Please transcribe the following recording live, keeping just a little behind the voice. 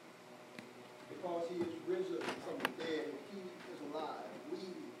risen from the dead and he is alive, we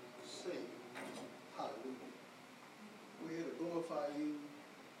sing hallelujah. We're here to glorify you,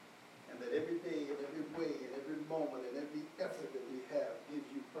 and that every day and every way and every moment and every effort that we have gives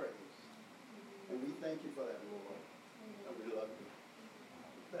you praise. And we thank you for that, Lord. And we love you.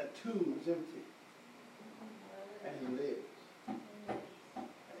 That tomb is empty. And he lives.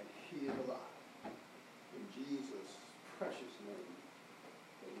 And he is alive. In Jesus' precious name.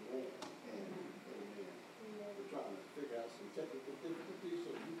 Amen. And amen. We're trying to figure out some technical difficulties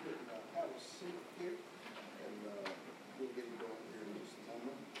so you can have a seat here. And we'll get it going here in just a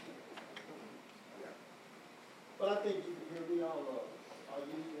moment. Yeah. But I think you can hear me all over. I'll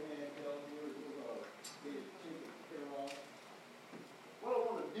use your handheld here. We'll get it taken care of. What I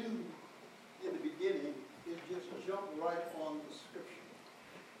want to do in the beginning is just jump right on the scripture.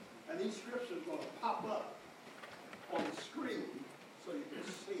 And these scriptures are going to pop up on the screen so you can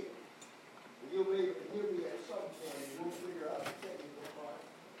see it. And you'll be able to hear me at some point and we'll figure out the technical part.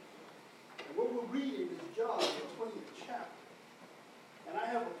 And what we're reading is John, the 20th chapter. And I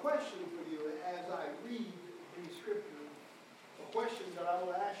have a question for you as I read these scriptures, a question that I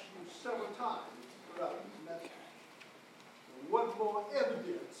will ask you several times throughout this message. What more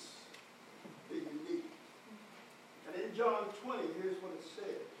evidence do you need? And in John 20, here's what it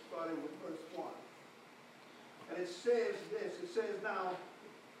says, starting with verse 1. And it says this, it says, now,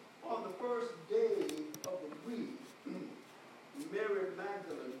 on the first day of the week, Mary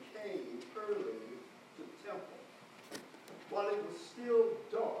Magdalene came early to the temple, while it was still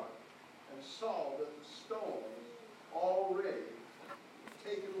dark, and saw that the stone already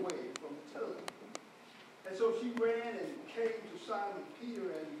taken away from the tomb. And so she ran and came to Simon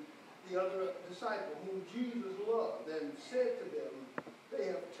Peter and the other disciple whom Jesus loved and said to them, they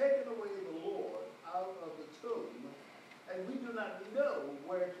have taken away the Lord out of the tomb, and we do not know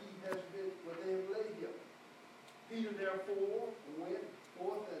where he has been, where they have laid him. Peter therefore went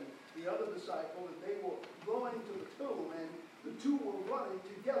forth and the other disciple, and they were going to the tomb, and the two were running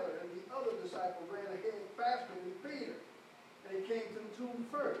together, and the other disciple ran ahead faster than Peter. And he came to the tomb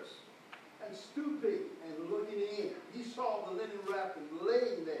first. And stooping and looking in, he saw the linen wrappings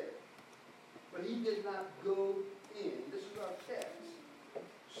laying there. But he did not go in. This is our text.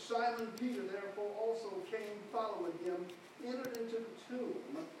 Simon Peter therefore also came following him, entered into the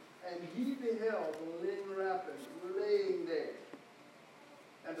tomb, and he beheld the linen wrappings laying there,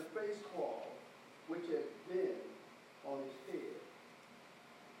 and the face cloth which had been on his head,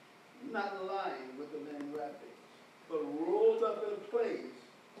 not lying with the linen wrappings, but rolled up in a place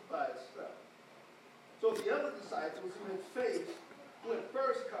by itself. So the other disciples who had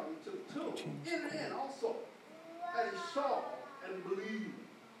first come to the tomb entered in also, and he saw and believed.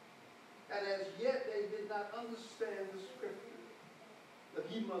 And as yet they did not understand the scripture, that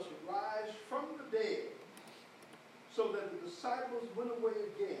he must rise from the dead. So that the disciples went away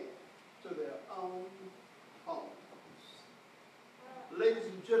again to their own homes. Ladies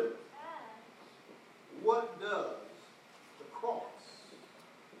and gentlemen, what does the cross,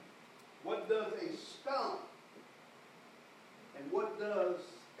 what does a stone, and what does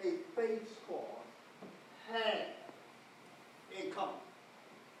a face cloth have in common?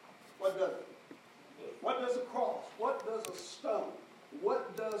 What does it? What does a cross? What does a stone?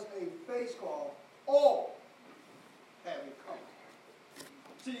 What does a face cloth all have in common?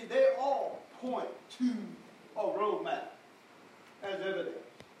 See, they all point to a roadmap as evidence.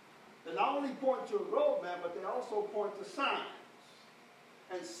 They not only point to a roadmap, but they also point to signs.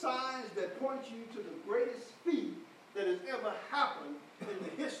 And signs that point you to the greatest feat that has ever happened in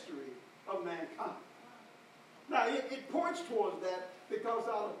the history of mankind. Now, it points towards that because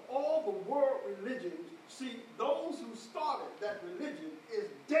out of all the world religions, see, those who started that religion is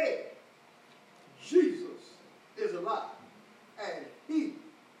dead. Jesus is alive, and he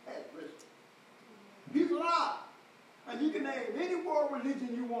has risen. He's alive. And you can name any world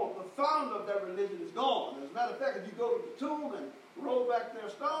religion you want. The founder of that religion is gone. As a matter of fact, if you go to the tomb and roll back their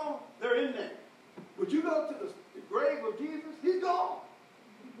stone, they're in there. But you go to the grave of Jesus, he's gone.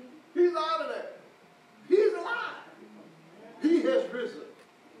 He's out of there. He's alive. He has risen.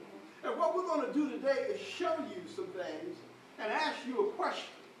 And what we're going to do today is show you some things and ask you a question.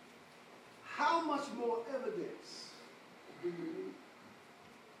 How much more evidence do you need?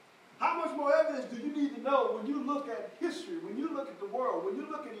 How much more evidence do you need to know when you look at history, when you look at the world, when you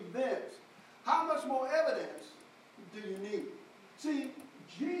look at events? How much more evidence do you need? See,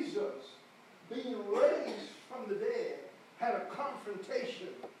 Jesus, being raised from the dead, had a confrontation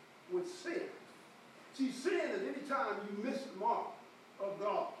with sin. See, sin is any time you miss the mark of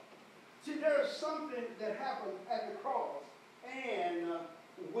God. See, there is something that happened at the cross and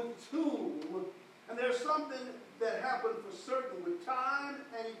with the tomb And there's something that happened for certain with time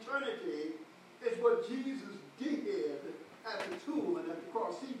and eternity is what Jesus did at the tomb and at the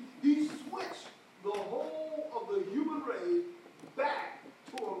cross. He switched the whole of the human race back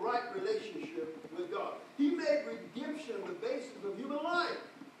to a right relationship with God. He made redemption the basis of human life.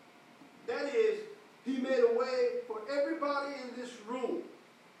 That is, he made a way for everybody in this room,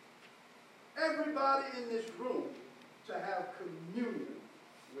 to have communion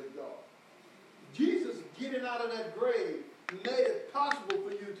with God. Jesus getting out of that grave made it possible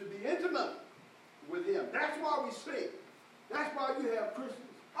for you to be intimate with him. That's why we sing. That's why you have Christians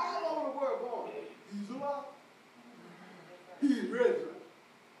all over the world going, he's alive. He's risen.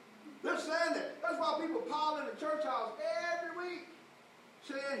 They're saying that. That's why people pile in the church house every week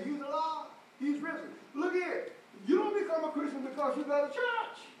saying he's alive. He's risen. Look here. You don't become a Christian because you go to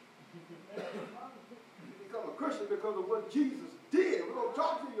church. You become a Christian because of what Jesus did. We're going to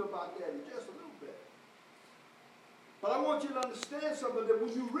talk to you about that in just a little bit. But I want you to understand something, that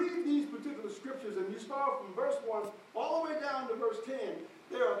when you read these particular scriptures and you start from verse 1 all the way down to verse 10,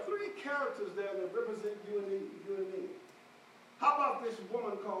 there are three characters there that represent you and me. How about this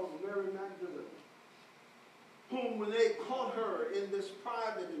woman called Mary Magdalene, whom when they caught her in this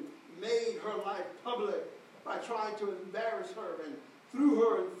private and made her life public by trying to embarrass her and threw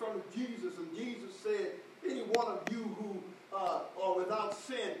her in front of Jesus, and Jesus said, any one of you who are without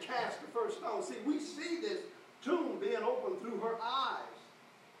sin, cast the first stone. See, we see this tomb being opened through her eyes.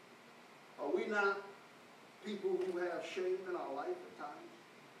 Are we not people who have shame in our life at times?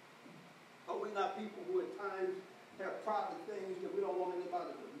 Are we not people who at times have private things that we don't want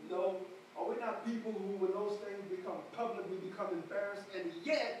anybody to know? Are we not people who, when those things become public, we become embarrassed? And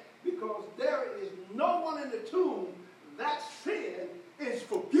yet, because there is no one in the tomb, that sin is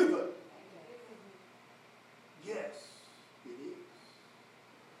forgiven. Yes, it is.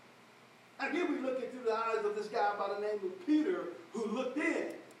 And then we look it through the eyes of this guy by the name of Peter, who looked in.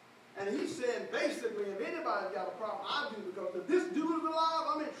 And he said, basically, if anybody's got a problem, I do, because if this dude is alive,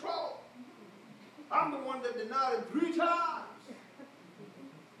 I'm in trouble. I'm the one that denied him 3 times.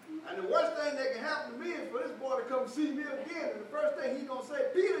 And the worst thing that can happen to me is for this boy to come see me again. And the first thing he's going to say,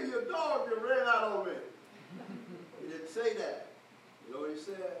 Peter, your dog just ran out on me. He didn't say that. You know what he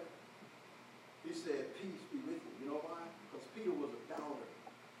said? He said, peace be with you. You know why? Because Peter was a doubter.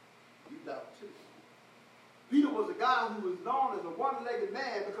 You doubt too. Peter was a guy who was known as a one-legged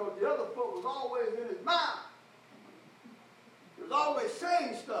man because the other foot was always in his mouth. He was always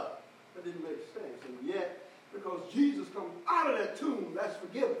saying stuff that didn't make sense. And yet, because Jesus comes out of that tomb, that's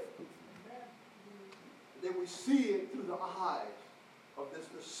forgiven. And then we see it through the eyes of this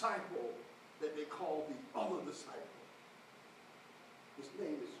disciple that they call the other disciple. His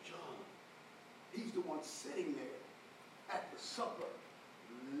name is John. He's the one sitting there at the supper,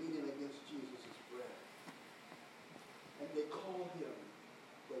 leaning against Jesus' bread. And they call him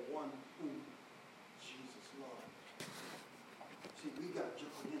the one whom Jesus loved. See, we got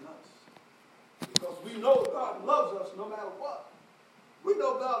John in us. Because we know God loves us no matter what. We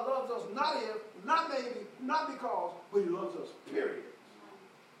know God loves us not because, but he loves us, period.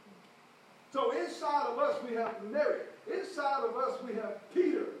 So inside of us we have Mary. Inside of us we have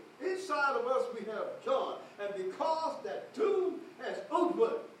Peter. Inside of us we have John. And because that tomb has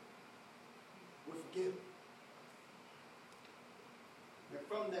opened, we're forgiven. And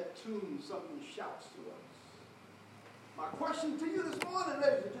from that tomb something shouts to us. My question to you this morning,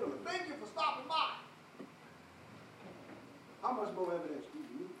 ladies and gentlemen, thank you for stopping by. How much more evidence do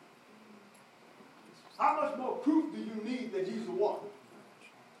you need? How much more proof do you need that he's the one?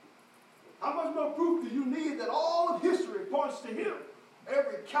 How much more proof do you need that all of history points to him?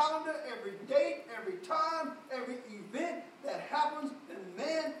 Every calendar, every date, every time, every event that happens in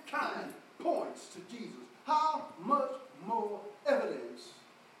mankind points to Jesus. How much more evidence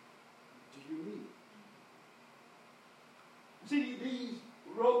do you need? See, these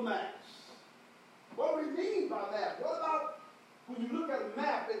roadmaps. What do we mean by that? What about when you look at a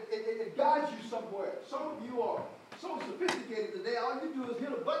map, it guides you somewhere? Some of you are so sophisticated today, all you do is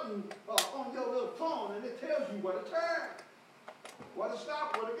hit a button on your little phone and it tells you where to turn, where to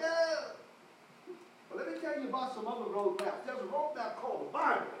stop, where to go. But let me tell you about some other road maps. There's a road map called the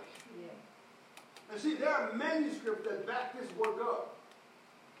Bible. Yeah. And see, there are manuscripts that back this work up.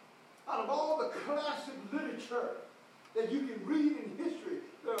 Out of all the classic literature that you can read in history,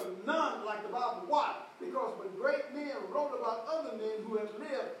 there are none like the Bible. Why? Because when great men wrote about other men who have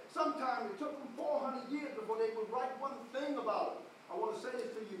lived, sometimes it took them 400 years before they would write one thing about them. I want to say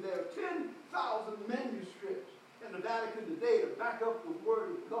this to you. There are 10,000 manuscripts in the Vatican today to back up the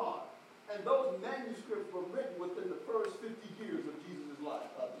Word of God. And those manuscripts were written within the first 50 years of Jesus'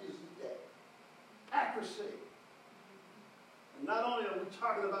 life, of Jesus' death. accuracy. And not only are we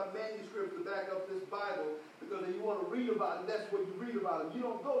talking about manuscripts to back up this Bible, because if you want to read about it, that's what you read about it. You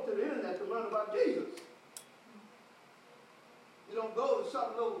don't go to the internet to learn about Jesus. You don't go to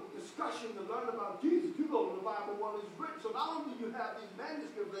some little discussion to learn about Jesus. You go to the Bible when it's written. So not only do you have these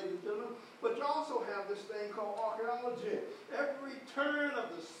manuscripts, ladies and gentlemen, but you also have this thing called archaeology. Every turn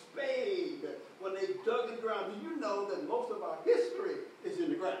of the spade, when they dug in the ground, do you know that most of our history is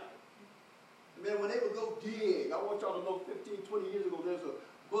in the ground? Man, when they would go dig, I want y'all to know 15, 20 years ago, there's a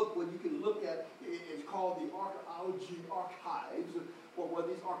book where you can look at, it's called the Archaeology Archives, where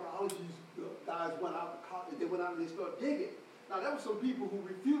these archaeology guys went out to college, they went out and they started digging. Now, there were some people who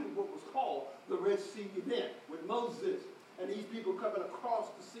refuted what was called the Red Sea event with Moses. And these people coming across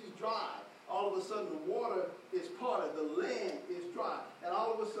the sea dry. All of a sudden, the water is parted. The land is dry. And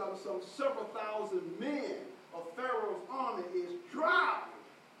all of a sudden, some several thousand men of Pharaoh's army is drowned.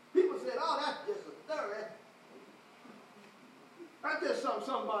 People said, oh, that's just a story. That's just something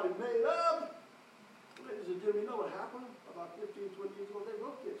somebody made up. Ladies and gentlemen, you know what happened? About 15, 20 years ago, they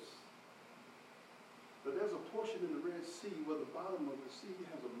wrote this. But there's a portion in the Red Sea where the bottom of the sea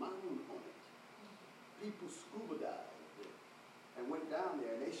has a mound on it. People scuba dived there and went down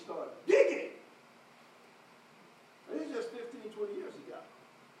there and they started digging. And it's just 15, 20 years ago.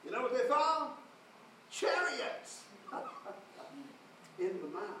 You know what they found? Chariots in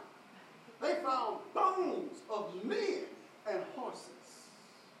the mound. They found bones of men and horses.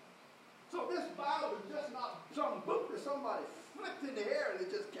 So this Bible is just not some book that somebody flipped in the air and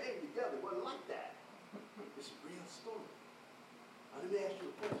it just came together. It wasn't like that. It's a real story. Now, let me ask you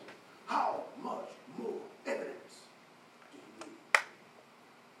a question. How much more evidence do you need?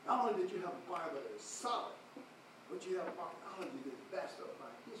 Not only did you have a Bible that is solid, but you have archaeology that is backed up by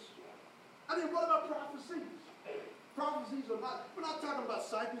history. I mean, what about prophecies? Prophecies are not, we're not talking about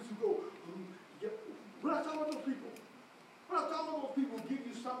psychics who go, we're not talking about those people. We're not talking about those people who give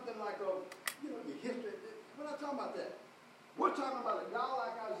you something like your history. We're not talking about that. We're talking about a guy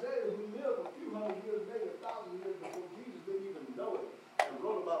like Isaiah who lived a few hundred years, maybe 1,000 years before Jesus didn't even know it, and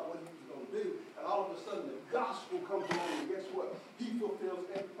wrote about what he was going to do. And all of a sudden, the gospel comes along, and guess what? He fulfills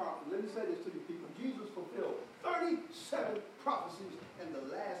every prophecy. Let me say this to you people. Jesus fulfilled 37 prophecies in the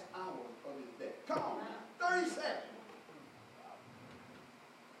last hour of his death. Come on, 37.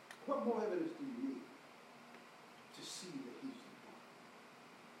 What more evidence do you need to see that he's the one?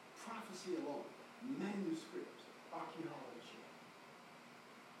 Prophecy alone, manuscripts, archaeology.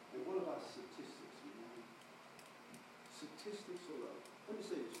 And what about statistics, man? Statistics alone. Let me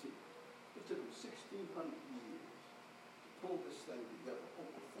say this to you. It took them 1,600 years to pull this thing together.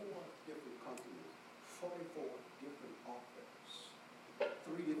 Over 4 different continents, 44 different authors,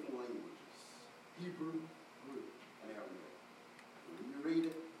 3 different languages, Hebrew, Greek, and Aramaic. And when you read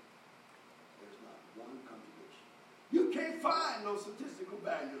it, there's not one contradiction. You can't find no statistical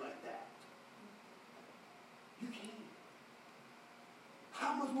value like that. You can't.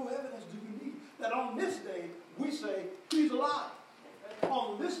 How much more evidence do you need? That on this day, we say, he's alive.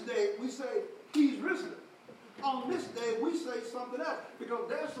 On this day, we say, he's risen. On this day, we say something else. Because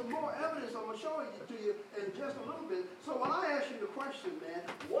there's some more evidence I'm going to show it to you in just a little bit. So when I ask you the question, man,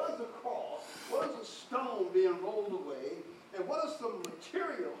 what is a cross? What is a stone being rolled away? And what is some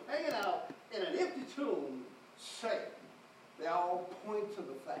material hanging out in an empty tomb say? They all point to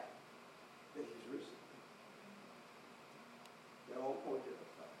the fact that he's risen. They all point to the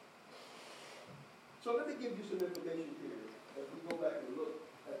fact. So let me give you some information here as we go back and look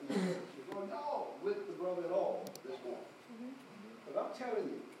at these scriptures. We're all with the brother at all this morning. But I'm telling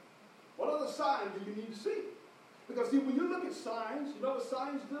you, what other signs do you need to see? Because see, when you look at signs, you know what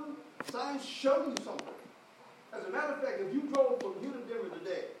signs do? Signs show you something. As a matter of fact, if you drove from here to Denver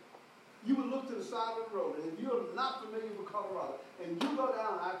today, you would look to the side of the road, and if you're not familiar with Colorado, and you go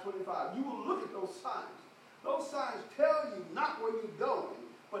down I-25, you will look at those signs. Those signs tell you not where you're going,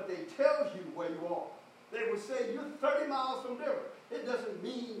 but they tell you where you are. They will say you're 30 miles from Denver. It doesn't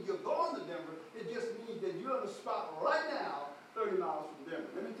mean you're going to Denver. It just means that you're in the spot right now 30 miles from Denver.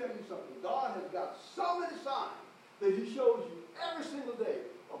 Let me tell you something. God has got so many signs that he shows you every single day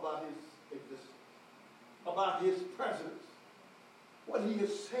about his existence, about his presence, what he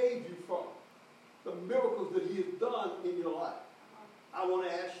has saved you from, the miracles that he has done in your life. I want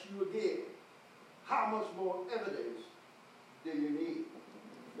to ask you again, how much more evidence do you need?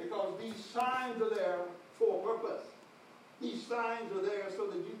 Because these signs are there for a purpose. These signs are there so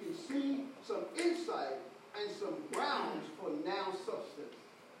that you can see some insight and some grounds for now substance.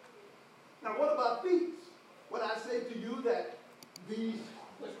 Now, what about these? When I say to you that this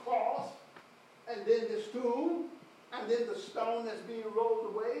cross, and then this tomb, and then the stone that's being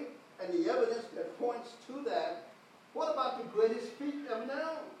rolled away, and the evidence that points points to that. What about the greatest feat ever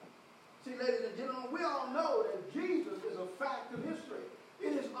known? See, ladies and gentlemen, we all know that Jesus is a fact of history.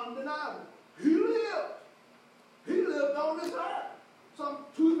 It is undeniable. He lived. He lived on this earth some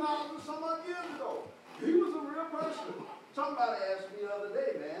 2,000 some odd years ago. He was a real person. Somebody asked me the other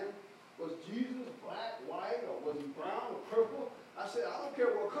day, man, was Jesus black, white, or was he brown or purple? I said, I don't care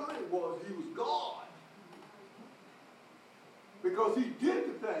what color he was God. Because he did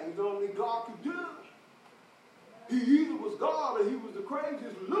the things only God could do. He either was God or he was the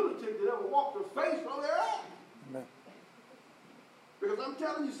craziest lunatic that ever walked the face on the earth. Amen. Because I'm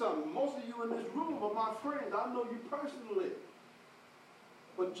telling you something, most of you in this room are my friends. I know you personally.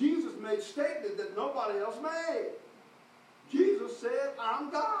 But Jesus made statements that nobody else made. Jesus said, I'm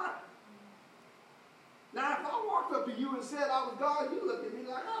God. Now, if I walked up to you and said I was God, you look at me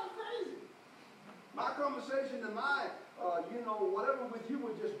like I was crazy. My conversation and my, whatever with you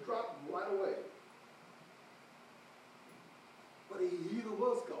would just drop right away. But he either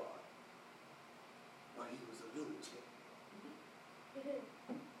was God, or he was a lunatic.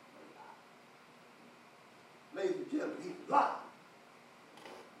 Ladies and gentlemen, he's alive.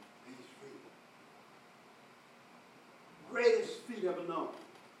 He's free. Greatest feat ever known.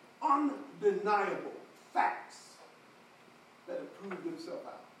 Undeniable facts that have proved themselves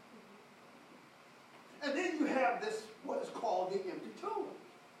out. And then you have this, what is called the empty tomb.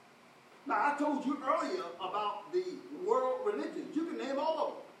 Now, I told you earlier about the world religions. You can name all of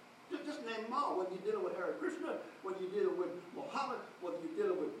them. Just name them all. Whether you're dealing with Hare Krishna, whether you're dealing with Muhammad, whether you're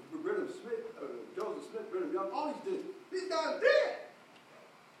dealing with Brigham Smith, Joseph Smith, Brigham Young, all these dudes. These guys dead.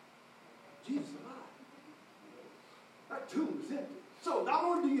 Jesus alive. That tomb is empty. So not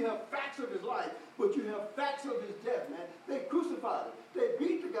only do you have facts of his life, but you have facts of his death, man. They crucified him. They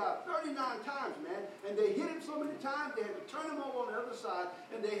beat the guy 39 times, man. And they hit him so many times, they had to turn him over on the other side,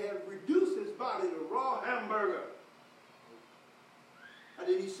 and they had reduced his body to raw hamburger. And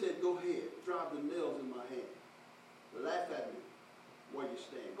then he said, go ahead, drive the nails in my hand. Laugh at me where you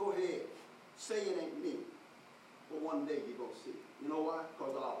stand. Go ahead. Say it ain't me. But one day you're going to see it. You know why?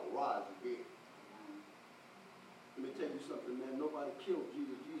 Because I'll rise again. Let me tell you something, man. Nobody killed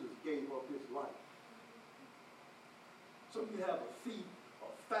Jesus. Jesus gave up his life. So you have a feat of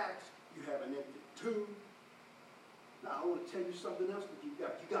facts. You have an empty tomb. Now, I want to tell you something else that you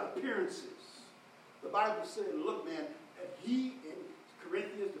got. You got appearances. The Bible said, look, man, that he, in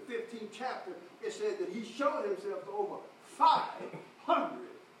Corinthians, the 15th chapter, it said that he showed himself to over 500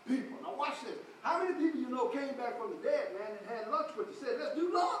 people. Now, watch this. How many people you know came back from the dead, man, and had lunch with you? Said, let's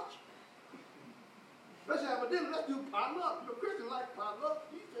do lunch. Let's have a dinner. Let's do potluck. You know, Christians like potluck.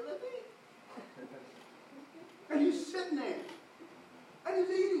 He said, let's eat. And he's sitting there. And he's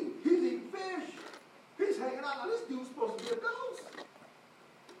eating. He's eating fish. He's hanging out. Now, this dude's supposed to be a ghost.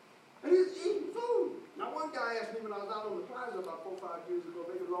 And he's eating food. Now, one guy asked me when I was out on the plaza about 4 or 5 years ago,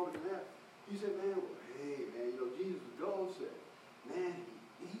 maybe longer than that. He said, man, well, hey, man, Jesus was a ghost. Said, man,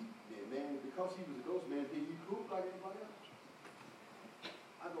 he eat. Man, because he was a ghost, man, did he poop like anybody else?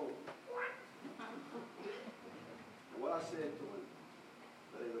 I go, what? And what I said to him,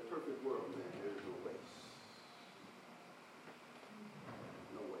 that in a perfect world, man, there is no waste.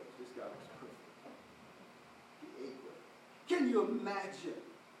 No waste. This guy was perfect. He ate well. Can you imagine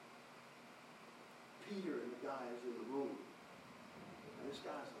Peter and the guys in the room? And this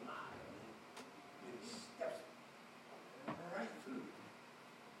guy's alive, man. And he steps right through.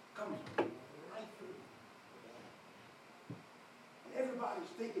 Comes right through. And everybody's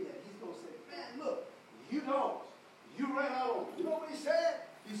thinking that he's going to say, man, look, you know, you ran out on. You know what he said?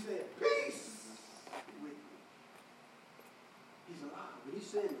 He said, peace be with you. He's alive, but he's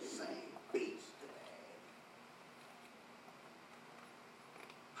saying the same peace today.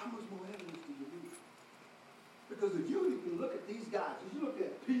 How much more evidence do you need? Because if you can look at these guys, if you look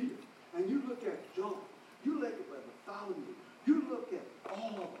at Peter, and you look at John, you look at Bartholomew, you look at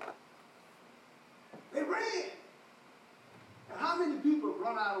all of them. They ran. And how many people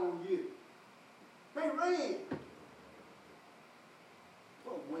run out on you? They ran.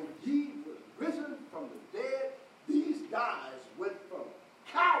 But when he was risen from the dead, these guys went from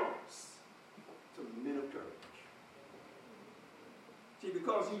cowards to men of courage. See,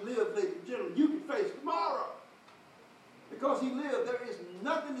 because he lived, ladies and gentlemen, you can face tomorrow. Because he lived, there is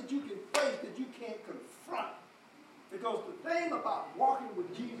nothing that you can face that you can't confront. Because the thing about walking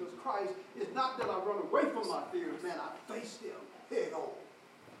with Jesus Christ is not that I run away from my fears, man, I face them head on.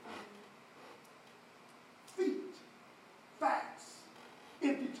 Feet, facts,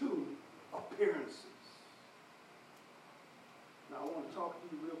 empty tomb, appearances. Now I want to talk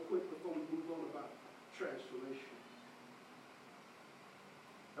to you real quick before we move on about transformation.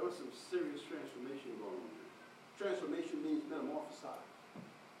 There was was some serious transformation going on here. Transformation means metamorphosize.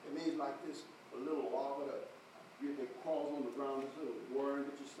 It means like this, a little larva that crawls on the ground, this little worm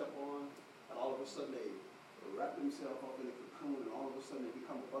that you step on, and all of a sudden they wrap themselves up in a cocoon, and all of a sudden they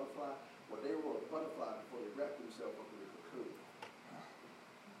become a butterfly. Well, they were a butterfly before they wrapped themselves up in a cocoon.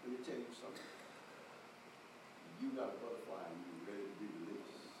 Let me tell you something. You got a butterfly and you're ready to be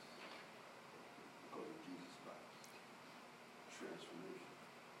released because of Jesus Christ. Transformation.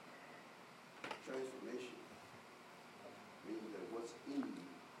 Transformation means that what's in you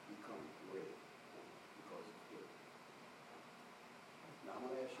becomes red because it's good. Now I'm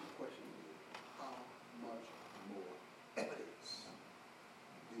going to ask you a question again. How much more evidence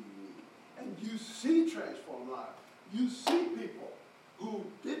do you need? And you see transformed lives. You see people who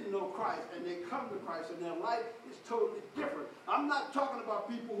didn't know Christ and they come to Christ and their life is totally different. I'm not talking about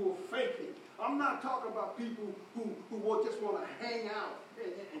people who are faking. I'm not talking about people who will just want to hang out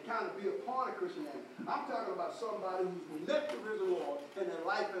and kind of be a part of Christianity. I'm talking about somebody who's met the risen Lord and their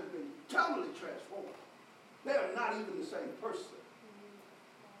life has been totally transformed. They are not even the same person.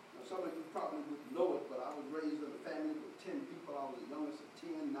 Now, some of you probably would know it, but I was raised in a family with 10 people. I was the youngest of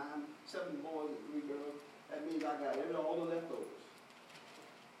 10, 9, 7 boys and 3 girls. That means I got all the leftovers.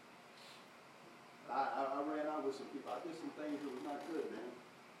 I ran out with some people. I did some things that was not good, man.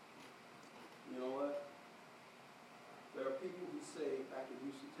 You know what? There are people who say back in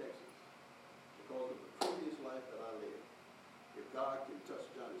Houston, Texas, because of the previous life that I lived, if God can touch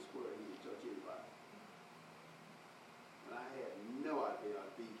Johnny Square, he can touch anybody. And I had no idea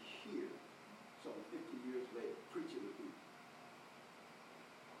I'd be here some 50 years later preaching to people.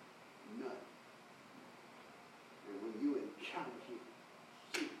 None. And when you encounter him,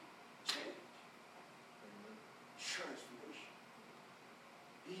 see, change. Transformation.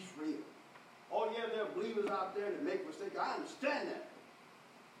 He's real. Oh yeah, there are believers out there that make mistakes. I understand that.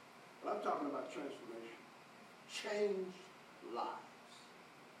 But I'm talking about transformation. Changed lives.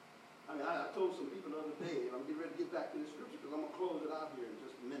 I mean, I told some people the other day, and I'm getting ready to get back to the scripture because I'm going to close it out here in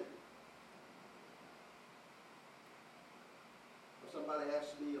just a minute. Somebody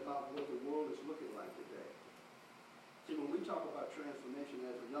asked me about what the world is looking like today. See, when we talk about transformation,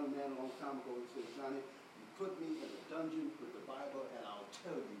 as a young man a long time ago, he said, Johnny, you put me in a dungeon with the Bible, and I'll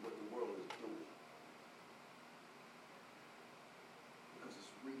tell you what the world is doing. Because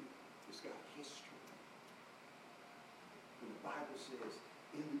it's real. It's got history. When the Bible says,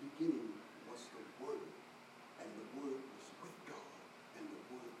 in the beginning was the Word, and the Word was with God, and the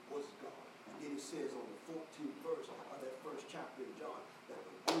Word was God. And then it says on the 14th verse of that first chapter in John, that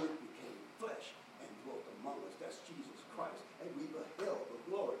the Word became flesh and dwelt among us. That's Jesus Christ. And we beheld the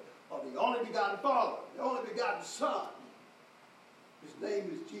glory of the only begotten Father, the only begotten Son. His name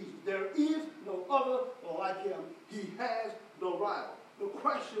is Jesus. There is no other like him. He has no rival. The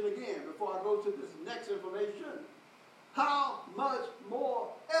question again, before I go to this next information, how much more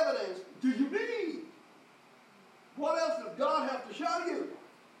evidence do you need? What else does God have to show you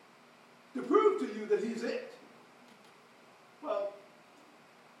to prove to you that he's it? Well,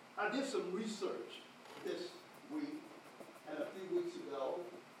 I did some research this week and a few weeks ago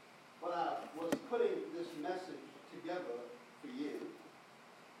when I was putting this message together for you.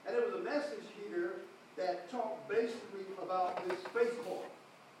 And there was a message here that talked basically about this faith call.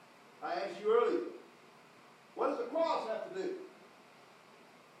 I asked you earlier, what does the cross have to do?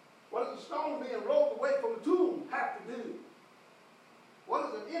 What does the stone being rolled away from the tomb have to do? What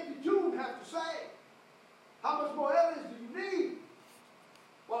does an empty tomb have to say? How much more evidence do you need?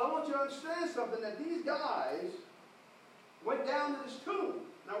 Well, I want you to understand something, that these guys went down to this tomb.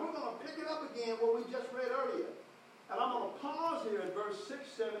 Now, we're going to pick it up again what we just read earlier. And I'm going to pause here in verse 6,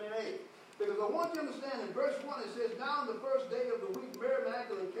 7, and 8. Because I want you to understand, in verse 1 it says, now on the first day of the week, Mary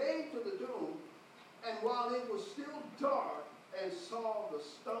Magdalene came to the tomb, and while it was still dark, and saw the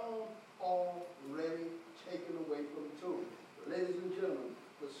stone already taken away from the tomb. Ladies and gentlemen,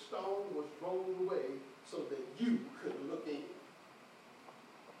 the stone was rolled away so that you could look in.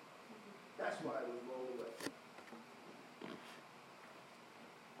 That's why it was rolled away.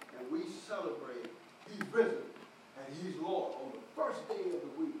 And we celebrate he's risen and he's Lord on the first day of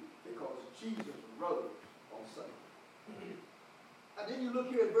the week because Jesus rose on Sunday. And then you look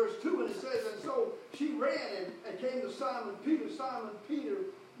here at verse 2 and it says, and so she ran and came to Simon Peter. Simon Peter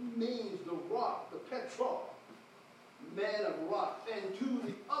means the rock, the Petra, man of rock. And to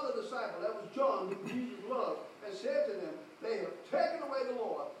the other disciple, that was John, who Jesus loved, and said to them, they have taken away the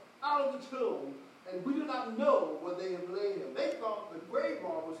Lord out of the tomb, and we do not know where they have laid him. They thought the grave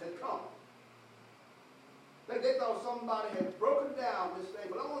robbers had come. They thought somebody had broken down this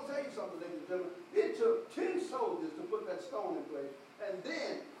thing. But I want to tell you something, ladies and gentlemen. It took 10 soldiers to put that stone in place. And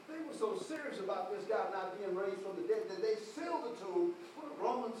then so serious about this guy not being raised from the dead that they sealed the tomb with a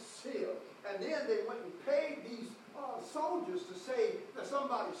Roman seal. And then they went and paid these soldiers to say that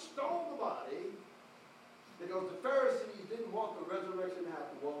somebody stole the body because the Pharisees didn't want the resurrection to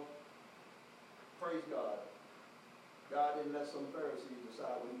happen. Well, praise God. God didn't let some Pharisees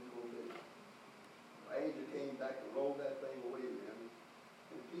decide when he was going to do it. An angel came back and rolled that thing away with him.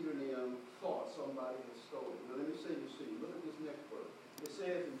 And Peter and them thought somebody had stolen it. Now let me say you see. Look at this next verse. It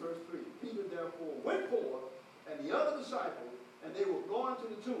says in verse 3, Peter therefore went forth, and the other disciples, and they were going to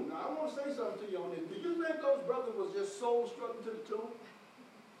the tomb. Now I want to say something to you on this. Do you think those brothers was just soul struggling to the tomb?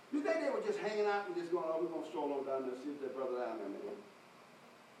 You think they were just hanging out and just going, oh, we're going to stroll on down there and see if that brother down there, man?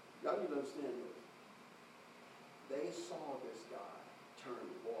 Y'all need to understand this. They saw this guy turn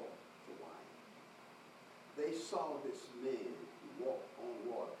water to wine. They saw this man walk on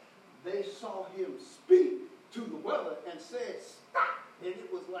water. They saw him speak to the weather and said, stop, and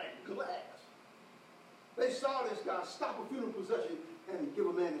it was like glass. They saw this guy stop a funeral procession and give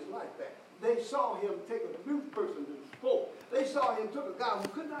a man his life back. They saw him take a mute person to spoke. They saw him took a guy who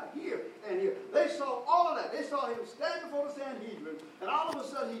could not hear and hear. They saw all of that. They saw him stand before the Sanhedrin, and all of a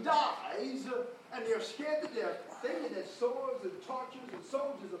sudden he dies, and they're scared to death, thinking that swords and torches and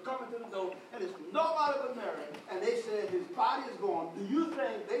soldiers are coming to the door, and it's nobody but Mary. And they said his body is gone. Do you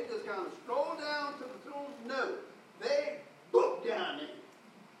think they just kind of strolled down to the tomb? No. They booked down there.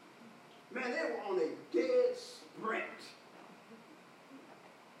 Man, they were on a dead sprint.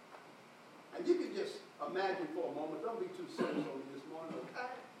 And you can just imagine for a moment, don't be too serious on me this morning, okay?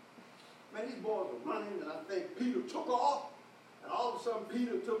 Man, these boys were running, and I think Peter took off, and all of a sudden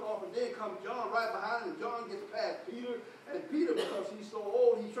Peter took off, and then comes John right behind him, and John gets past Peter, and Peter, because he's so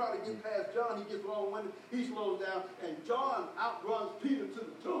old, he's trying to get past John, he gets long-winded, he slows down, and John outruns Peter to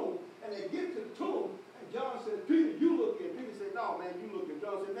the tomb, and they get to the tomb, and John said, Peter, you look in. Peter said, no, man, you look in.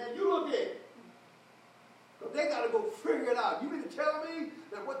 John said, man, you look in. But they got to go figure it out. You mean to tell me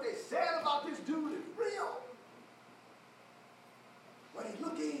that what they said about this dude is real? But they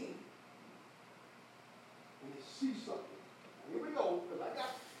look in, and they see something. Now, here we go, because I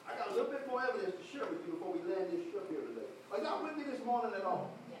got a little bit more evidence to share with you before we land this ship here today. Are y'all with me this morning at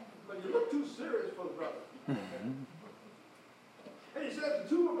all? Yeah. But you look too serious for the brother. And he says the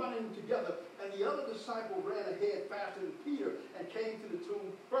two were running together, and the other disciple ran ahead faster than Peter and came to the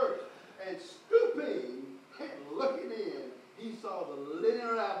tomb first. And stooping and looking in, he saw the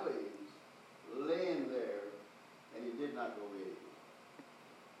linen wrappings laying there, and he did not go in.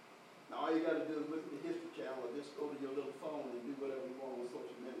 Now all you got to do is look at the History Channel or just go to your little phone and do whatever you want on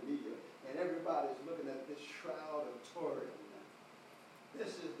social media, and everybody's looking at this shroud of Turin.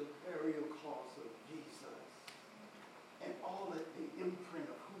 This is the burial cloth of Jesus. And all that the imprint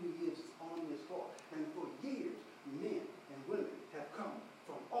of who he is on this cloth. And for years, men and women have come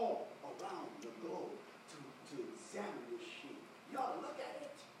from all around the globe to examine this sheep. You ought to look at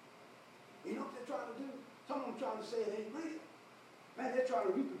it. You know what they're trying to do? Some of them trying to say it ain't real. Man, they're trying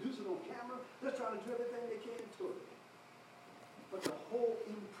to reproduce it on camera. They're trying to do everything they can to it. But the whole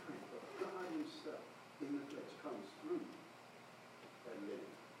imprint of God himself in the flesh comes through that linen.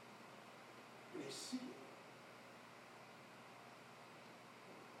 And they see it.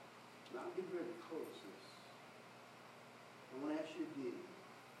 Now, I'm getting ready to close this. I want to ask you again,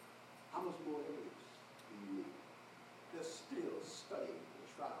 how much more evidence do you need? They're still studying the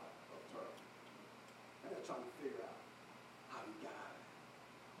trial of Turin. And they're trying to figure out how he died.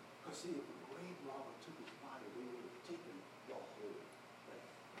 Because see, if the grave robber took his body, they would have taken the whole thing.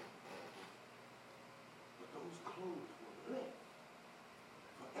 But those clothes were left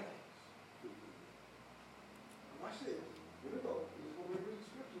for evidence. Watch this. Here we go. This is what we read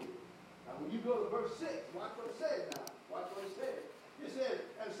scripture. Now, when you go to verse 6, watch what it says now. Watch what it says. It says,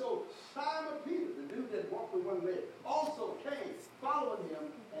 and so Simon Peter, the dude that walked with one leg, also came, following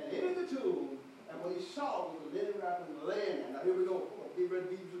him, and entered the tomb, and what he saw was the linen wrapping laying there. Now, here we go. Get ready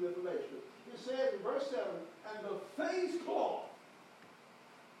to give you some information. It says in verse 7, and the face cloth,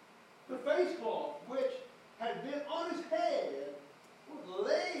 which had been on his head, was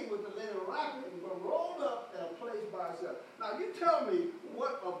laid with the linen wrapping, but rolled up and placed by itself. Now, you tell me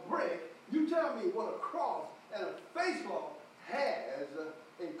what a brick, you tell me what a cross and a face cloth has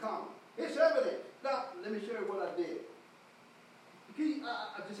in common. It's evident. Now, let me show you what I did.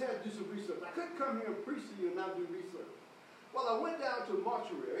 I just had to do some research. I couldn't come here and preach to you and not do research. Well, I went down to a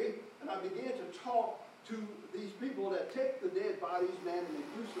mortuary, and I began to talk to these people that take the dead bodies, man, and they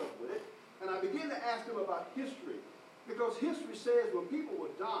do stuff with it. And I began to ask them about history. Because history says when people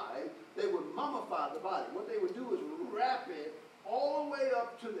would die, they would mummify the body. What they would do is wrap it all the way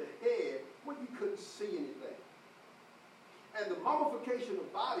up to the head where you couldn't see anything. And the mummification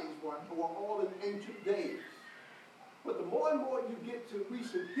of bodies were days. But the more and more you get to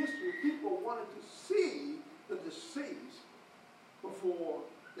recent history, people wanted to see the deceased before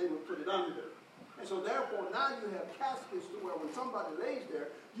they would put it under. And so therefore now you have caskets to where when somebody lays there,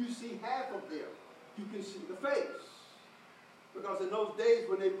 you see half of them. You can see the face. Because in those days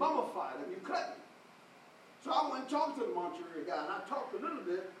when they mummified them, you couldn't. So I went and talked to the mortuary guy, and I talked a little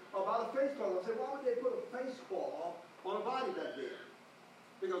bit about a face cloth. I said, why would they put a face cloth on a body back then?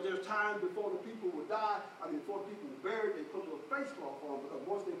 Because there's times before the people would die, before the people were buried, they put a little face cloth on, because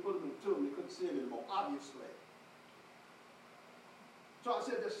once they put them into them, they couldn't see them anymore, obviously. So I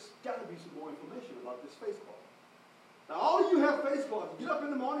said, there's got to be some more information about this face cloth. Now, all of you have face cloths. You get up in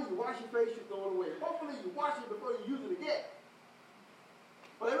the morning, you wash your face, you throw it away. Hopefully, you wash it before you use it again.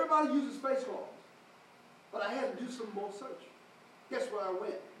 But everybody uses face cloths. But I had to do some more search. Guess where I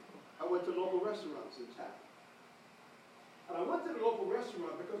went? I went to local restaurants in town. And I went to the local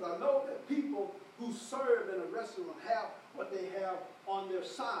restaurant because I know that people who serve in a restaurant have what they have on their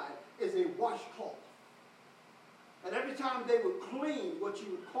side is a washcloth. And every time they would clean what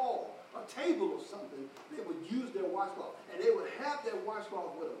you would call a table or something, they would use their washcloth. And they would have their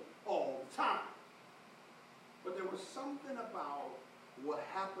washcloth with them all the time. But there was something about what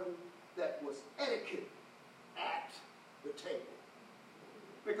happened that was etiquette at the table.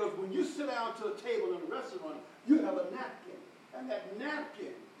 Because when you sit down to a table in a restaurant, you have a napkin. And that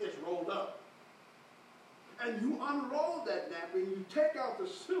napkin is rolled up. And you unroll that napkin, you take out the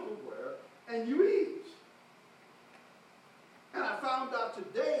silverware, and you eat. And I found out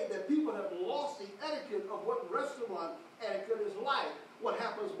today that people have lost the etiquette of what restaurant etiquette is like. What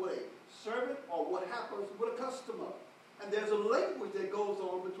happens with a servant or what happens with a customer. And there's a language that goes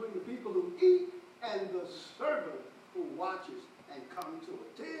on between the people who eat and the servant who watches and comes to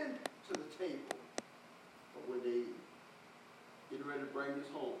attend to the table for when they eat. Getting ready to bring this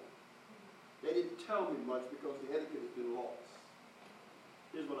home. They didn't tell me much because the etiquette has been lost.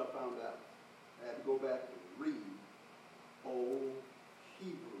 Here's what I found out. I had to go back and read old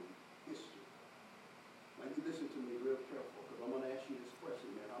Hebrew history. Now you listen to me real careful because I'm going to ask you this question,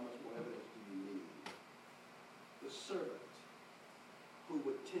 man. How much more evidence do you need? The servant who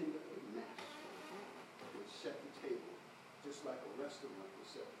would tend a master would set the table just like a restaurant would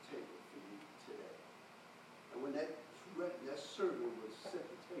set the table for you today. And when that servant would set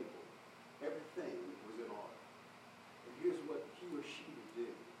the table, everything was in order. And here's what he or she would do.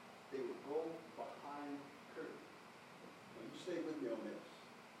 They would go behind the curtain. Now you stay with me on this.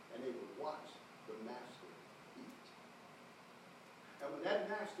 And they would watch the master eat. And when that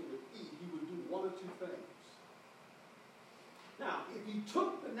master would eat, he would do one or two things. Now, if he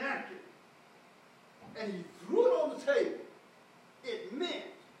took the napkin and he threw it on the table, it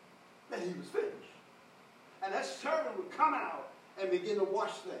meant that he was finished. And that servant would come out and begin to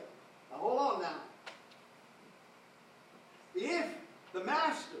wash things. Now, hold on now. If the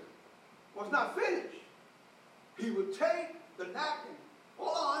master was not finished, he would take the napkin,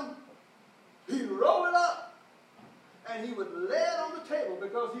 hold on, he'd roll it up, and he would lay it on the table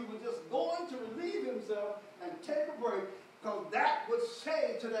because he was just going to relieve himself and take a break, because that would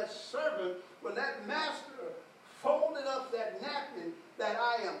say to that servant, when that master folded up that napkin, that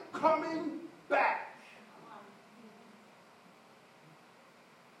I am coming back.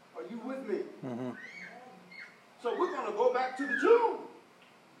 Are you with me? Mm-hmm. So we're going to go back to the tomb.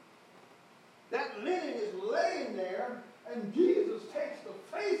 That linen is laying there, and Jesus takes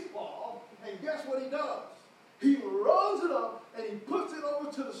the face off, and guess what he does? He rolls it up, and he puts it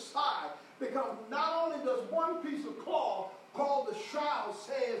over to the side, because not only does one piece of cloth called the shroud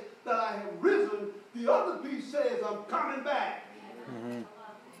says that I have risen, the other piece says I'm coming back. Mm-hmm.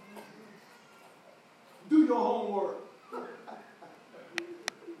 Do your homework.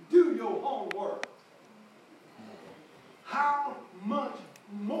 Do your homework. How much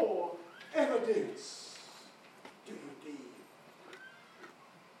more evidence do you need?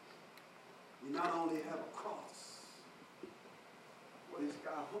 You not only have a cross, well, this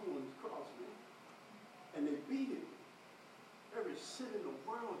guy hung on his cross, man, and they beat him. Every sin in the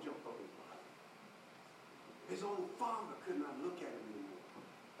world jumped up his body. His own father could not look at him anymore.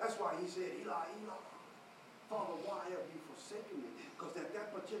 That's why he said, Eli, Eli, Father, why have you forsaken me? Because at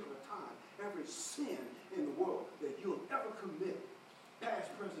that particular time, every sin in the world that you'll ever commit,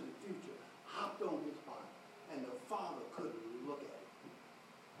 past, present, and future, hopped on his body. And the Father couldn't look at it.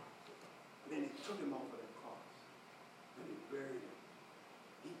 And then he took him off of that cross. And he buried him.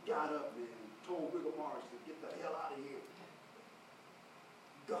 He got up, man, told Rigor Morris to get the hell out of here.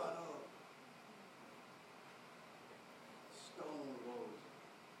 Got up. Stone rose.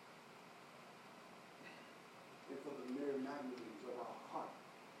 And for the mere magnitudes of our heart,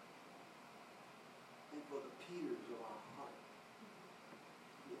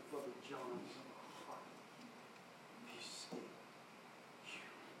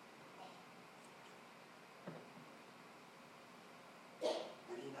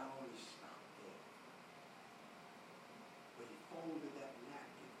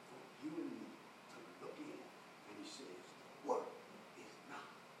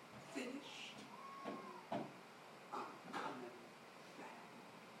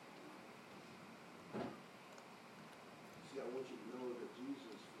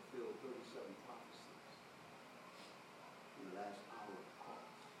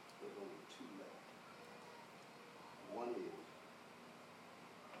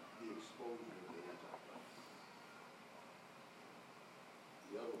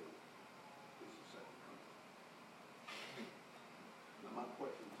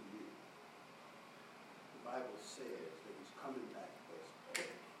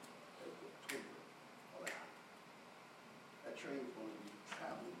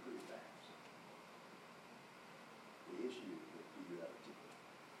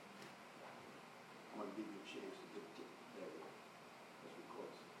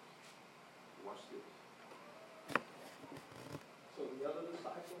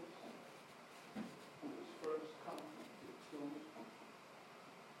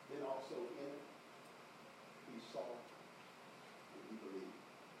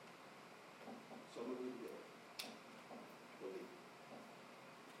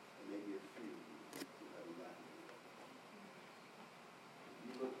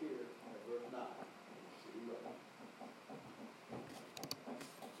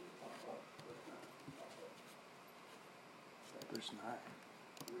 verse 9.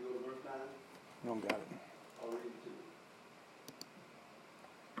 We go to verse 9. No, got it. I'll read it to you.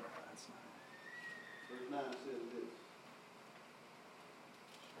 That's 9. Verse 9 says this.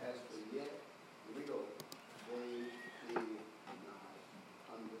 As for yet, here we go. They did not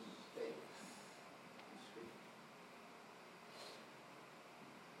understand the scripture.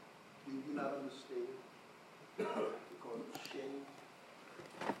 Do you not understand? Because of shame.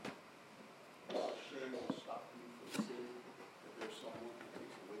 Shame will stop you from sinning. That there's someone who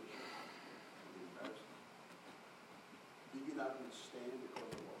takes away the shame and the embarrassment. Do you not understand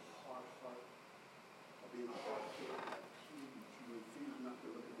because of a hard heart, of being a hard head, you refuse not to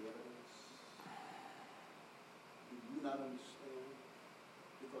look at the evidence? Do you not understand?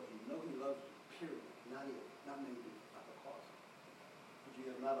 Because you know he loves you, period. Not maybe, not because. But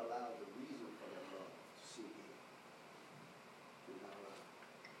you have not allowed the reason for that love to sink in. You're not allowed.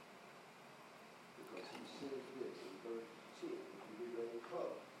 Because he says this in verse 10, if you read that in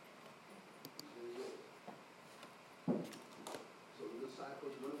color. He says this. So the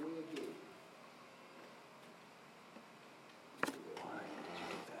disciples went away again. Why did you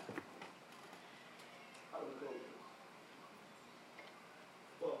do that? How do we close this?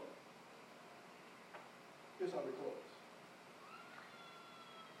 Well, here's how we close.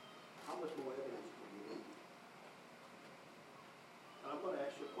 How much more evidence do you need? And I'm going to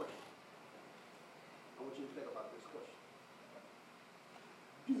ask you a question. I want you to think about this question.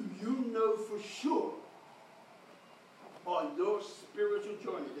 Do you know for sure on your spiritual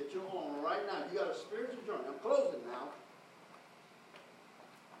journey that you're on right now, you got a spiritual journey, I'm closing now,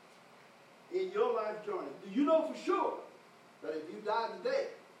 in your life journey, do you know for sure that if you die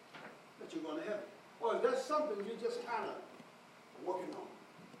today, that you're going to heaven? Or is that something you're just kind of working on?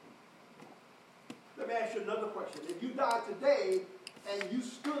 Let me ask you another question. If you died today and you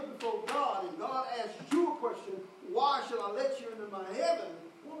stood before God and God asked you a question, why should I let you into my heaven?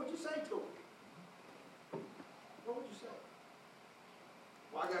 What would you say to him? What would you say?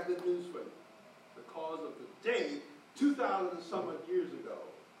 Well, I got good news for you. Because of the day, 2,000 and some odd years ago,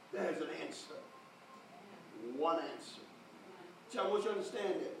 there's an answer. One answer. See, I want you to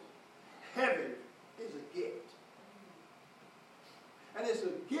understand this. Heaven is a gift. And it's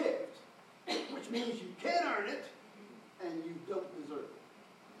a gift, which means you can't earn it, and you don't deserve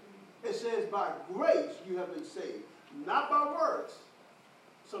it. It says, by grace you have been saved, not by works,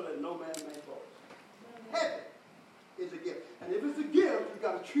 so that no man may boast. Heaven is a gift. And if it's a gift, you've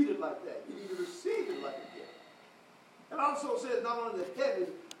got to treat it like that. You need to receive it like a gift. It also says not only that heaven is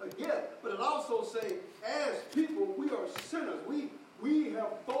a gift, but it also says, as people, we are sinners. We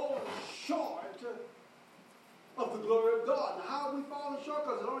have fallen short of the glory of God. Now, how have we fallen short?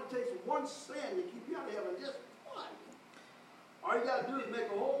 Because it only takes one sin to keep you out of heaven. Just one. All you got to do is make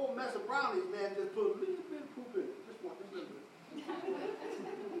a whole mess of brownies, man. Just put a little bit of poop in it. Just one, just a little bit.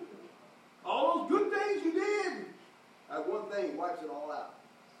 All those good things you did, that one thing wipes it all out.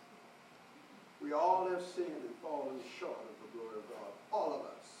 We all have sinned and fallen short of the glory of God. All of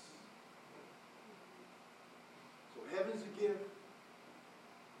us. So heaven's a gift.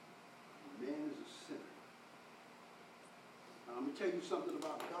 Man is a sinner. Now, let me tell you something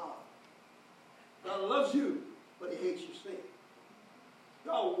about God. God loves you, but he hates your sin.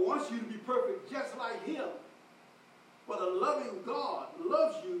 God wants you to be perfect just like him. But a loving God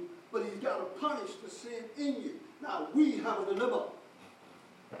loves you, but he's got to punish the sin in you. Now, we have a dilemma.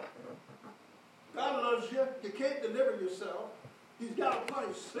 God loves you. You can't deliver yourself. He's got to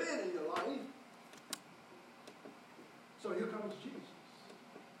punish sin in your life. So here comes Jesus.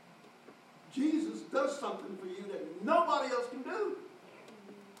 Jesus does something for you that nobody else can do.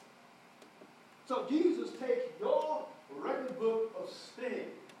 So Jesus takes your record book of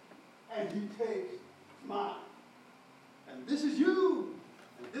sin and he takes mine. And this is you.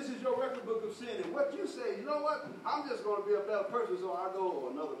 And this is your record book of sin. And what you say, you know what? I'm just going to be a better person, so I go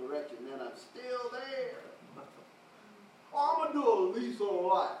another direction. And I'm still there. Or I'm going to do a lease on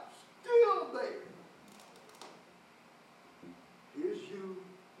life. Still there. Here's you.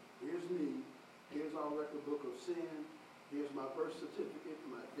 Here's me. Here's our record book of sin. Here's my birth certificate,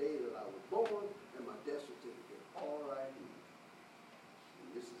 my day that I was born, and my death certificate. All right here.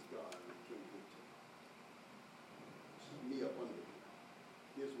 And this is God. I can't get to it. This is me up under here.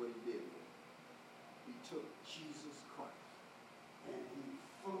 Here's what he did. He took Jesus Christ and he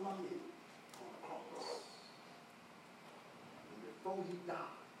flung him on the cross. And before he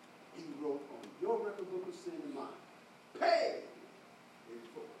died, he wrote on your record book of sin and mine, pay in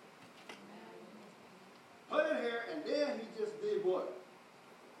full. Put it here, and then he just did what?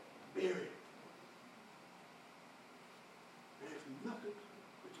 Buried. There's nothing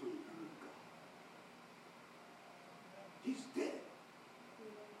between you and God. He's dead.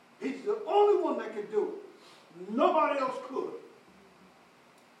 that could do it. Nobody else could.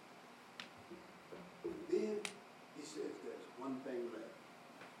 Then he says there's one thing left.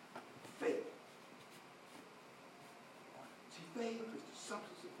 Faith. See, faith is the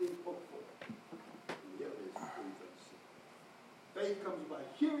substance of things hoped for, and the evidence of things unseen. Faith comes by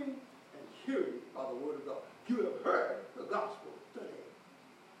hearing, and hearing by the word of God. You have heard the gospel today.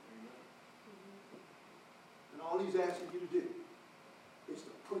 And all he's asking you to do is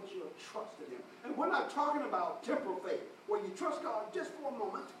to put your trust in him. And we're not talking about temporal faith, where you trust God just for a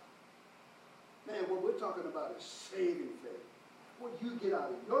moment. Man, what we're talking about is saving faith. When you get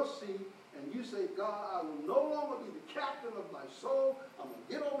out of your seat and you say, God, I will no longer be the captain of my soul. I'm going to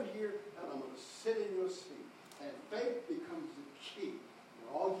get over here and I'm going to sit in your seat. And faith becomes the key. And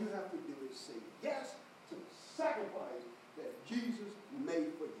all you have to do is say yes to the sacrifice that Jesus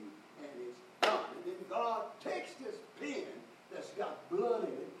made for you. And it's done. And then God takes this pen that's got blood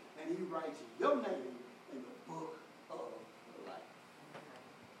in it and he writes your name in the book of life.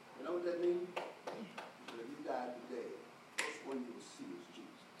 You know what that means? That if you died today, first one you will see is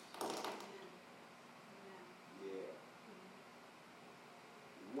Jesus. Yeah.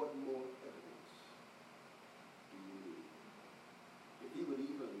 What more evidence do you need? If you would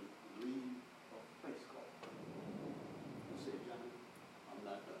even read a face call and say, Johnny, I'm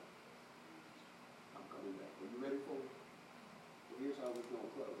not done. I'm coming back. Are you ready for it? Well, here's how we're going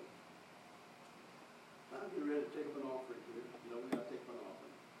to close. I'm getting ready to take up an offering here. You know, we got to take up an offering.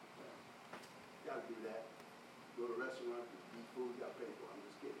 Got to do that. Go to a restaurant, eat food, got to pay for it. I'm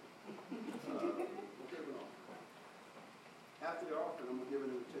just kidding. We'll take an offering. After the offering, I'm going to give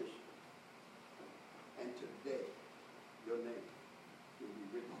an invitation. And today, your name will be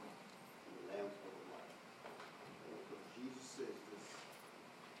written in the Lamb's Book of Life. Because Jesus says this,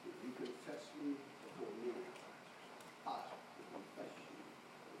 if you confess me before men, I will confess you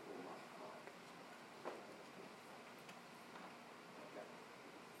before my Father. Okay.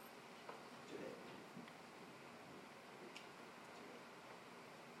 Today.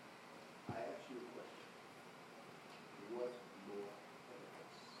 I ask you a question. What more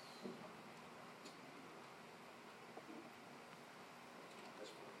evidence?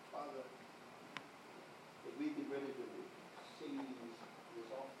 Let's pray. Father, as we get ready to receive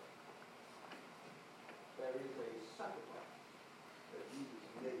this offering, there is a sacrifice that Jesus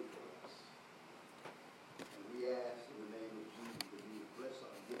made for us. And we ask in the name of Jesus that you would bless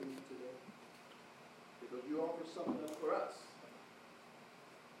our giving today, because you offer something up for us.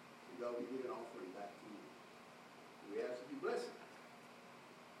 And God, we give an offering back to you. We ask that you bless it.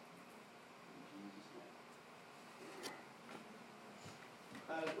 In Jesus' name.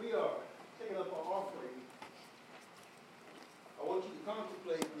 As we are taking up our offering, I want you to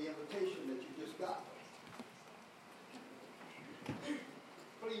contemplate the invitation that you just got.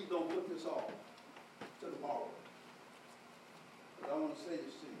 Please don't put this off to tomorrow. But I want to say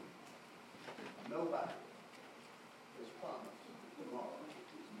this to you. Nobody is promised tomorrow.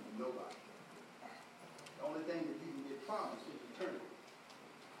 Nobody. The only thing that you can get promised is eternity.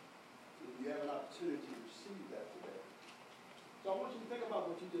 So if you have an opportunity to receive that today. So I want you to think about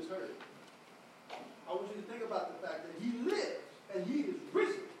what you just heard. I want you to think about the fact that he lives and he is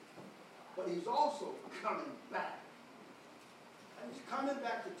risen. But he's also coming back. And he's coming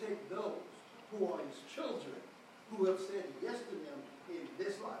back to take those who are his children, who have said yes to him in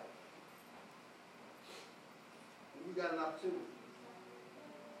this life. And you got an opportunity.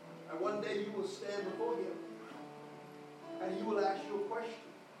 And one day you will stand before him and he will ask you a question.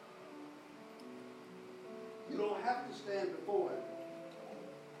 You don't have to stand before him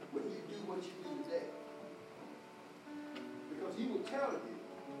when you do what you do today. Because he will tell you,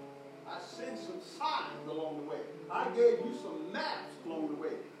 I sent some signs along the way. I gave you some maps along the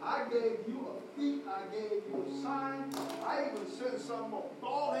way. I gave you a feet. I gave you a sign. I even sent some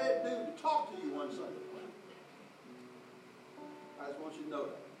bald-headed dude to talk to you one Sunday. I just want you to know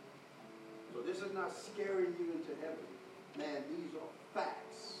that. So this is not scaring you into heaven. Man, these are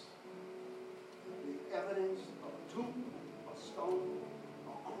facts. The evidence of a tomb, a stone,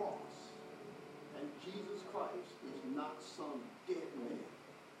 a cross. And Jesus Christ is not some dead man.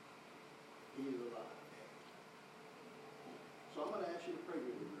 He is alive. So I'm going to ask you to pray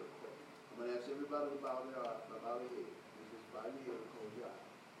with me real quick. I'm going to ask everybody to bow their head. Just bow your head and close your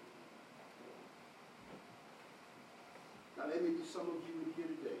eyes. Now there may be some of you in here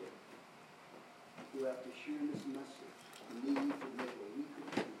today who, after hearing this message, need to make a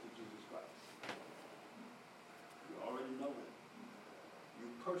recommitment to Jesus Christ. You already know him. You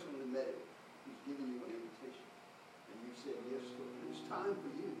personally met him. He's given you an invitation. And you said yes to it. It's time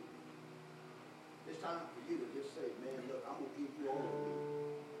for you. It's time for you to just say, man, look, I'm going to give you all of me.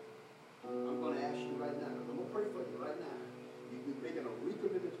 I'm going to right now. I'm going to pray for you right now. You're making a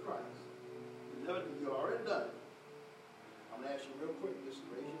recommitment to Christ. You already done it. I'm going to ask you real quick, just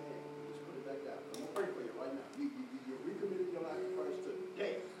raise your hand. Just put it back down. I'm going to pray for you right now. You're recommitting your life to Christ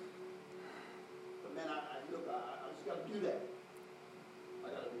today. But man, I just got to do that. I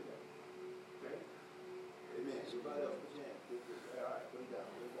got to do that. Okay? Amen. Everybody else, put your hand. All right, put it down,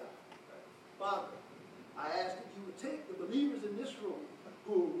 put it down. Right. Father, I ask that you would take the believers in this room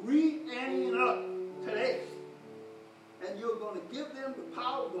who are re-anning up today, and you're going to give them the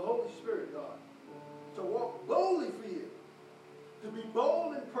power of the Holy Spirit, God, to walk boldly for you, to be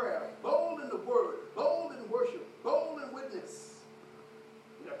bold in prayer, bold in the word, bold in worship, bold in witness.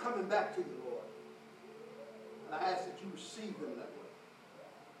 And they're coming back to you, Lord. And I ask that you receive them that way.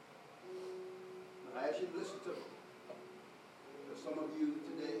 And I ask you to listen to them. There's some of you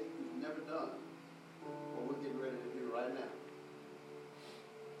today who've never done what we're getting ready to do right now.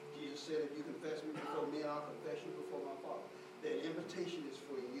 Jesus said, if you confess me before men, I'll confess you before my Father. That invitation is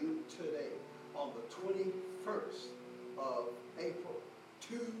for you today on the 21st of April,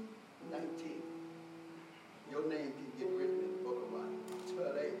 2019. Your name can get written in the book of life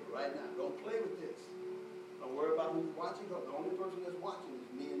today, right now. Don't play with this. Don't worry about who's watching. The only person that's watching is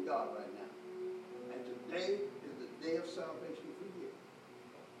me and God right now. And today is the day of salvation for you.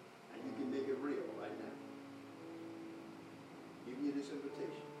 And you can make it real right now. Give you this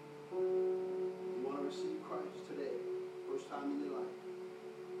invitation. You want to receive Christ today, first time in your life.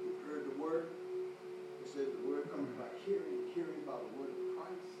 You've heard the word. It says the word comes by hearing, hearing by the word of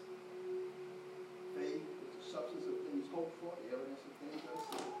Christ. Faith is the substance of things hoped for, the evidence of things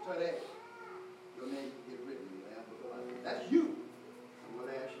unseen. Today, your name can get written in the Lamb of God. That's you. I'm going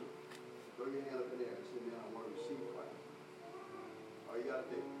to ask you, throw your hand up in there and say, man, I want to receive Christ. All you got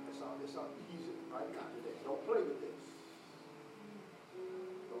to do, it's not easy right now today. Don't play with this.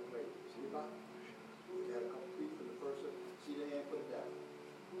 Don't play with this. Anybody? We had a couple people in the first service. See their hand, put it down.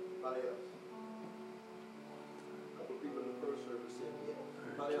 Anybody else? A couple people in the first service said yes.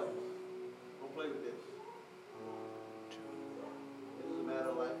 Anybody else? Don't play with this. This is a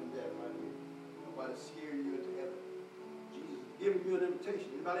matter of life and death right here. Nobody's scaring you into heaven. Jesus is giving you an invitation.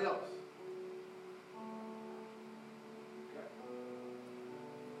 Anybody else? Okay.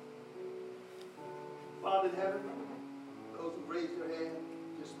 Father in heaven, those who raise their hand,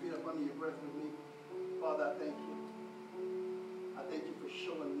 just speed up under your breath with me. Father, I thank you. I thank you for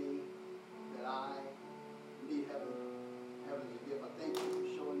showing me that I need heaven. Heaven is a gift. I thank you for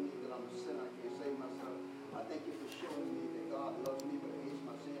showing me that I'm a sinner. I can't save myself. I thank you for showing me that God loves me but hates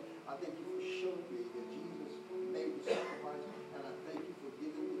my sin. I thank you for showing me that Jesus made the sacrifice. And I thank you for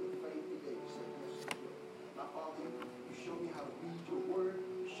giving me the faith today to say yes to you. Now, Father, you show me how to read your word.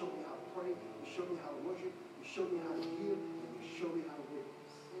 You show me how to pray. You show me how to worship. You show me how to heal. And you show me how to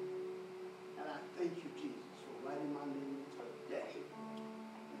witness. And I thank you, Jesus, for writing my name today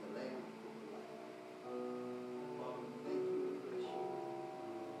in the Lamb Book of Life. Father, thank you and bless you.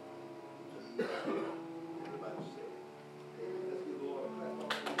 Everybody say amen. Let's give the Lord a clap.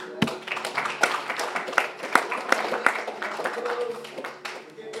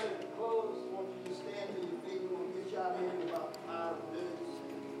 We're getting ready to close. I want you to stand to your feet. We're going to get you out of here in about 5 minutes.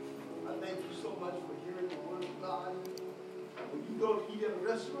 I thank you so much for hearing the word of God. When you go to eat at a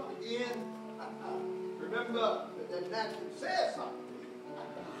restaurant again, remember that napkin says something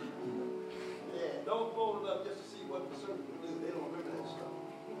to you. Yeah, don't fold it up just to see what the servant will do. They don't remember that stuff.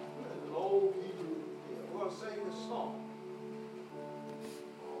 There's an old Hebrew. We're going to sing this song.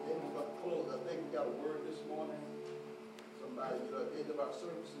 Then we're going to close. I think we got a word this morning. Somebody, at the end of our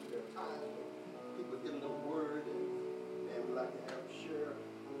services, there are times when people get a little word and we like to have them share.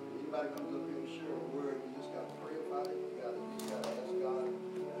 Anybody comes up here and share a word, you just got to pray about it. You just got to